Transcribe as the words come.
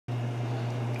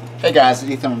Hey guys,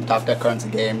 it's Ethan from Top Deck Cards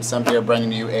and Games. I'm here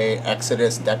bringing you a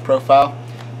Exodus deck profile.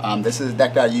 This is a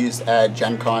deck that I used at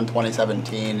Gencon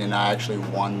 2017 and I actually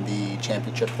won the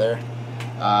championship there.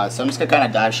 So I'm just going to kind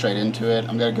of dive straight into it.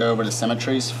 I'm going to go over the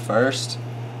symmetries first.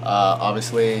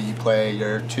 Obviously you play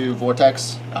your 2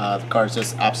 Vortex. The card's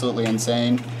just absolutely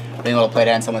insane. Being able to play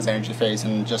down someone's energy phase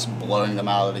and just blowing them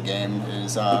out of the game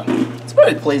is it's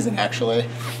pretty pleasing actually.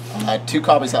 2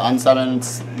 copies of Unsummon.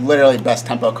 It's literally the best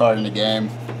tempo card in the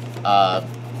game.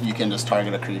 You can just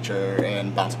target a creature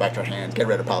and bounce back to your hand, get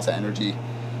rid of Pulse Energy.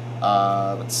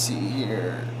 Let's see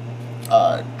here.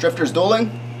 Drifter's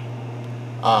Dueling.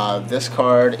 This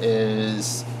card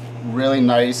is really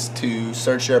nice to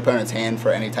search your opponent's hand for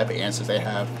any type of answers they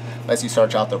have. Lets you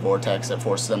search out their Vortex. That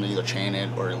forces them to either chain it,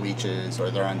 or leeches,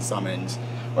 or their unsummons,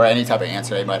 or any type of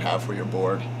answer they might have for your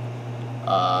board.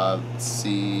 Let's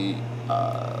see.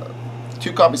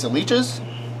 2 copies of Leeches.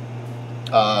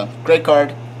 Great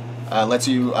card. Lets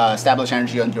you establish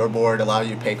energy on your board, allow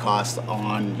you to pay cost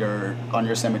on your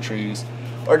symmetries,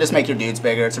 or just make your dudes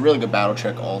bigger. It's a really good battle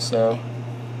trick also.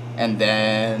 And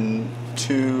then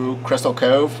 2 Crystal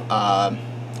Cove.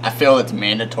 I feel it's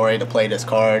mandatory to play this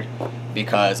card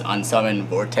because Unsummoned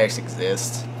Vortex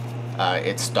exists.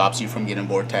 It stops you from getting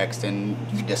Vortexed and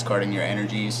you discarding your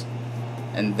energies.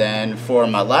 And then for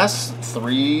my last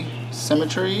 3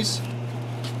 symmetries,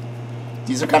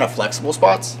 these are kind of flexible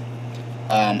spots.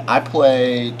 I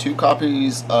play 2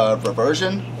 copies of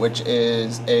Reversion, which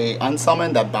is a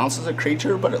unsummon that bounces a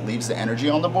creature, but it leaves the energy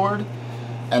on the board.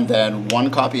 And then 1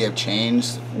 copy of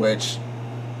Change, which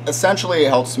essentially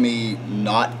helps me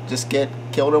not just get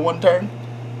killed in 1 turn.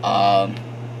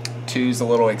 2's a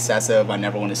little excessive. I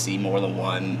never want to see more than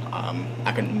 1.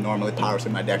 I can normally power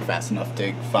through my deck fast enough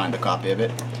to find a copy of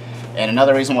it. And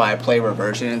another reason why I play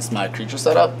Reversion is my creature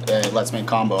setup. It lets me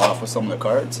combo off with some of the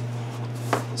cards.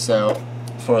 So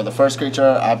for the first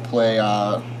creature, I play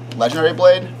Legendary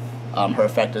Blade. Her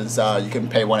effect is you can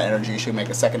pay 1 energy, she can make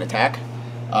a 2nd attack.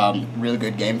 Really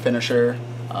good game finisher.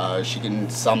 She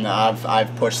can summon.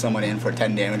 I've pushed someone in for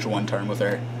 10 damage 1 turn with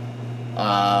her.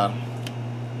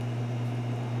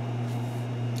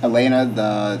 Elena,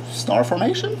 the Star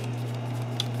Formation.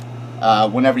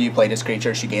 Whenever you play this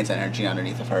creature, she gains energy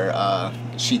underneath of her.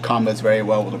 She combos very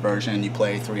well with Reversion. You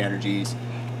play 3 energies.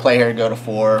 Play her, go to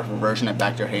 4, reversion it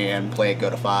back to your hand, play it,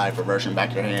 go to 5, reversion back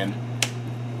to your hand.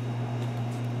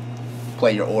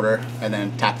 Play your order, and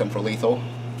then tap them for lethal.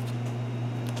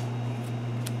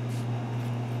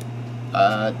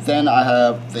 Then I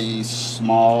have the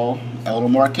small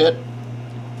Eldamore kit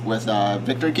with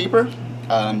Victory Keeper.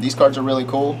 These cards are really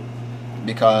cool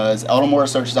because Eldamore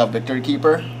searches out Victory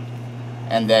Keeper,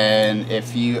 and then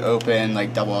if you open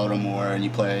like double Eldamore and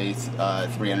you play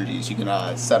 3 energies, you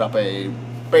can set up a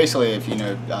basically, if you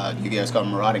know Yu-Gi-Oh's called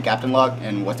Marauding Captain Lock,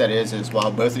 and what that is while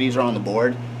both of these are on the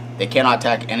board, they cannot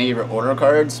attack any of your order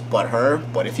cards but her,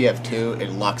 but if you have 2, it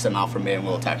locks them out from being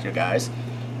able to attack your guys.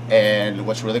 And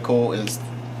what's really cool is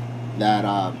that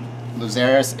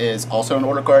Luzaris is also an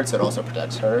order card, so it also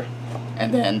protects her.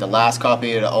 And then the last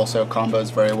copy that also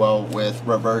combos very well with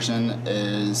Reversion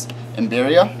is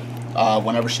Imberia.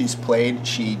 Whenever she's played,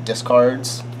 she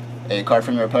discards a card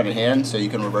from your opponent's hand, so you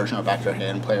can reversion her back to your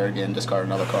hand, play her again, discard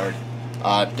another card,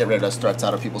 get rid of those threats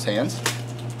out of people's hands.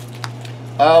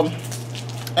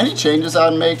 Any changes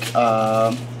I'd make?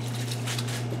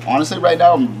 Honestly, right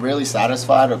now I'm really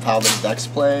satisfied with how this deck's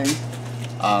playing.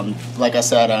 Like I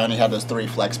said, I only have those 3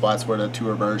 flex spots where the 2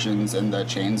 reversions and the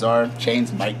chains are.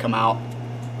 Chains might come out.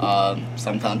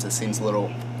 Sometimes it seems a little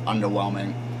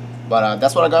underwhelming. But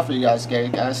that's what I got for you guys.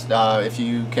 If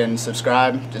you can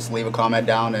subscribe, just leave a comment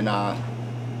down and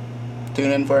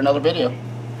tune in for another video.